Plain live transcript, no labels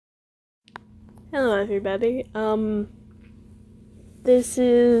Hello everybody. This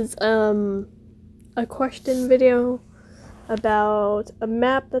is a question video about a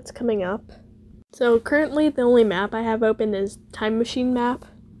map that's coming up. So currently the only map I have open is Time Machine map.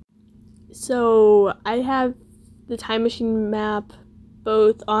 So I have the Time Machine map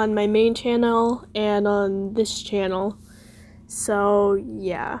both on my main channel and on this channel. So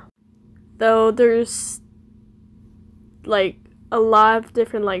yeah. Though there's like a lot of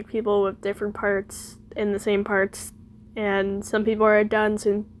different people with different parts in the same parts, and some people are done,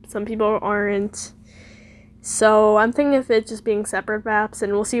 some people aren't. So I'm thinking of it just being separate maps,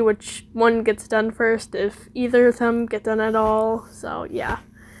 and we'll see which one gets done first, if either of them get done at all. So yeah.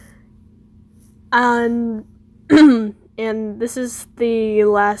 And and this is the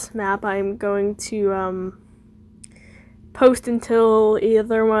last map I'm going to post until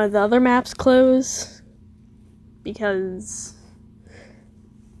either one of the other maps close, because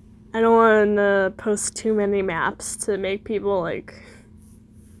I don't want to post too many maps to make people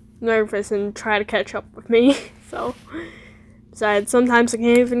nervous and try to catch up with me. So besides, sometimes I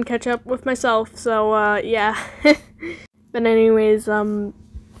can't even catch up with myself. So yeah. But anyways,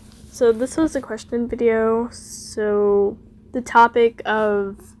 so this was a question video. So the topic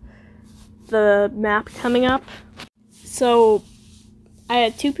of the map coming up. So I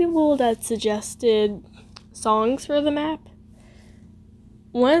had two people that suggested songs for the map.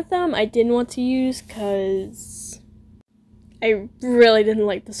 One of them I didn't want to use because I really didn't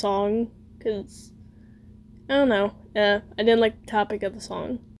like the song, because I don't know, I didn't like the topic of the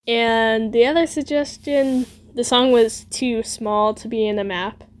song. And the other suggestion, the song was too small to be in the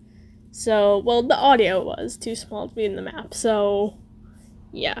map. So, well, the audio was too small to be in the map, so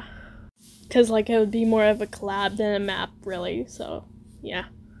yeah. Because it would be more of a collab than a map, really, so yeah.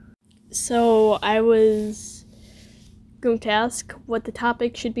 So I was going to ask what the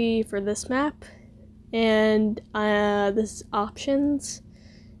topic should be for this map, and this options.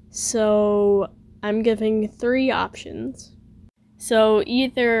 So I'm giving 3 options. So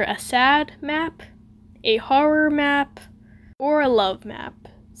either a sad map, a horror map, or a love map.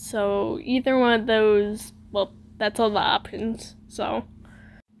 So either one of those, well, that's all the options. So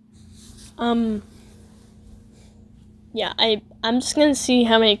yeah, I'm just gonna see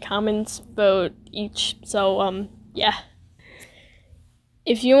how many comments vote each. So yeah.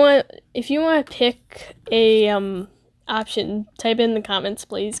 If you want to pick a option, type in the comments,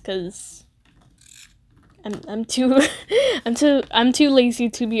 please, because I'm too I'm too lazy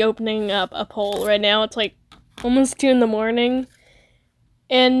to be opening up a poll right now. It's almost 2 in the morning,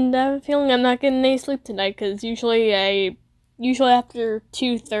 and I have a feeling I'm not getting any sleep tonight, because usually after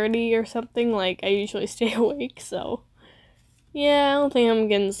 2:30 or something, I usually stay awake. So yeah, I don't think I'm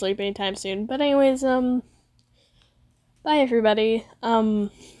getting sleep anytime soon. But anyways, bye everybody. So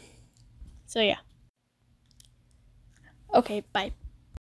yeah. Okay, bye.